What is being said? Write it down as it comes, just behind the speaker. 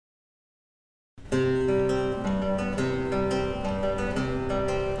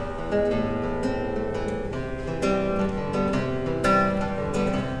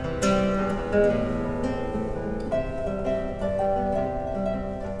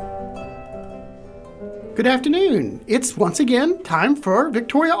Good afternoon. It's once again time for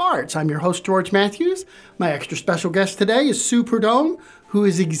Victoria Arts. I'm your host, George Matthews. My extra special guest today is Sue Prudhomme, who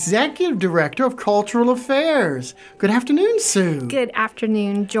is Executive Director of Cultural Affairs. Good afternoon, Sue. Good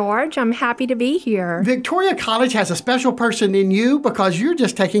afternoon, George. I'm happy to be here. Victoria College has a special person in you because you're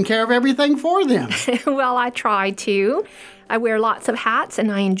just taking care of everything for them. Well, I try to. I wear lots of hats,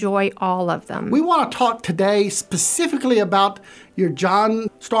 and I enjoy all of them. We want to talk today specifically about your John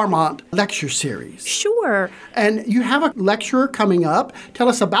Starmont lecture series. Sure. And you have a lecturer coming up. Tell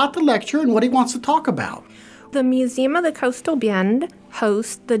us about the lecture and what he wants to talk about. The Museum of the Coastal Bend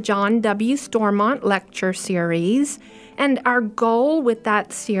hosts the John W. Starmont Lecture Series, and our goal with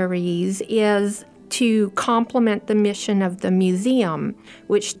that series is to complement the mission of the museum,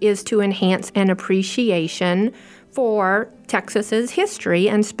 which is to enhance an appreciation for Texas's history,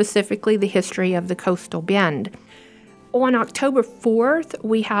 and specifically the history of the Coastal Bend. On October 4th,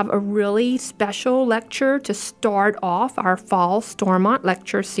 we have a really special lecture to start off our fall Starmont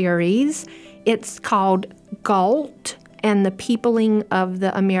Lecture Series. It's called Galt and the Peopling of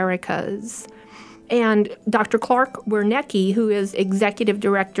the Americas. And Dr. Clark Wernicke, who is Executive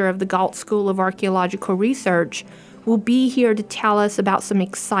Director of the Galt School of Archaeological Research, will be here to tell us about some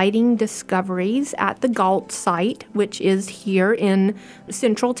exciting discoveries at the Galt site, which is here in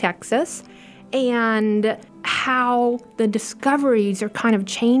Central Texas, and how the discoveries are kind of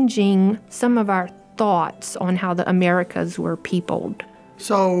changing some of our thoughts on how the Americas were peopled.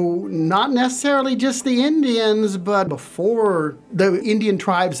 So not necessarily just the Indians, but before the Indian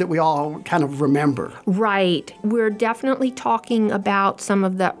tribes that we all kind of remember. Right. We're definitely talking about some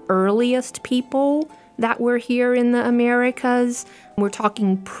of the earliest people that were here in the Americas. We're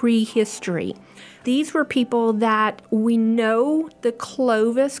talking prehistory. These were people that we know the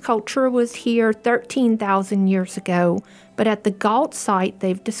Clovis culture was here 13,000 years ago, but at the Galt site,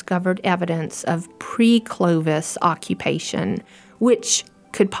 they've discovered evidence of pre-Clovis occupation, which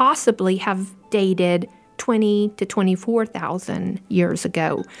could possibly have dated 20 to 24,000 years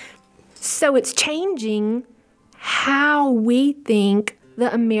ago. So it's changing how we think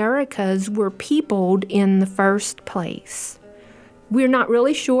the Americas were peopled in the first place. We're not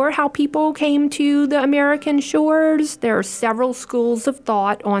really sure how people came to the American shores. There are several schools of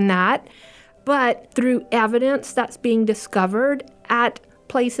thought on that. But through evidence that's being discovered at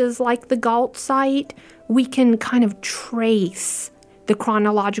places like the Galt site, we can kind of trace the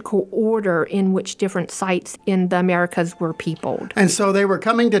chronological order in which different sites in the Americas were peopled. And so they were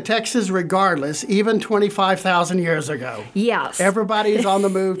coming to Texas regardless, even 25,000 years ago. Yes. Everybody's on the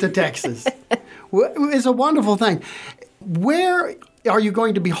move to Texas. It's a wonderful thing. Where are you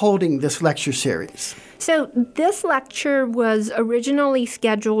going to be holding this lecture series? So this lecture was originally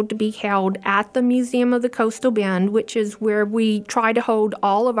scheduled to be held at the Museum of the Coastal Bend, which is where we try to hold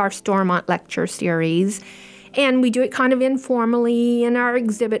all of our Starmont lecture series. And we do it kind of informally in our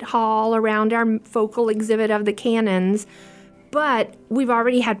exhibit hall around our focal exhibit of the cannons. But we've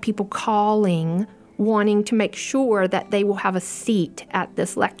already had people calling, wanting to make sure that they will have a seat at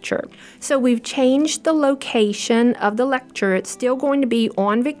this lecture. So we've changed the location of the lecture. It's still going to be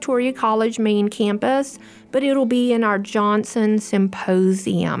on Victoria College main campus, but it'll be in our Johnson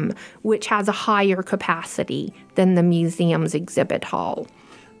Symposium, which has a higher capacity than the museum's exhibit hall.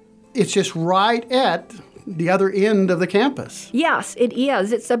 It's just right at the other end of the campus. Yes, it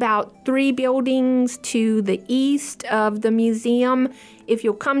is. It's about 3 buildings to the east of the museum. If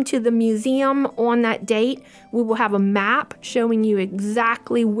you'll come to the museum on that date, we will have a map showing you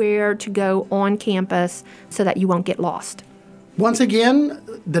exactly where to go on campus so that you won't get lost. Once again,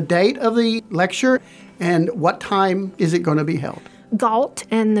 the date of the lecture and what time is it going to be held? Galt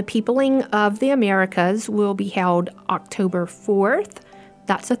and the Peopling of the Americas will be held October 4th.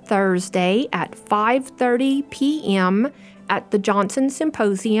 That's a Thursday at 5:30 p.m. at the Johnson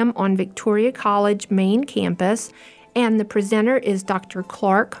Symposium on Victoria College main campus, and the presenter is Dr.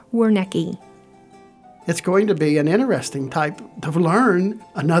 Clark Wernicke. It's going to be an interesting type to learn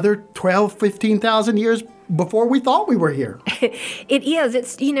another 12, 15,000 years before we thought we were here. It is.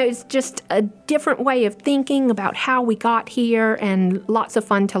 It's just a different way of thinking about how we got here, and lots of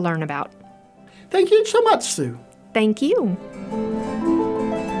fun to learn about. Thank you so much, Sue. Thank you.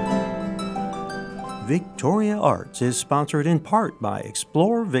 Victoria Arts is sponsored in part by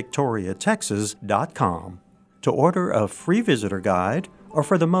ExploreVictoriaTexas.com. To order a free visitor guide or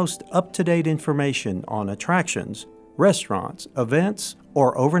for the most up-to-date information on attractions, restaurants, events,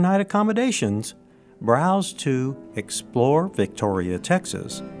 or overnight accommodations, browse to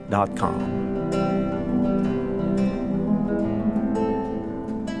ExploreVictoriaTexas.com.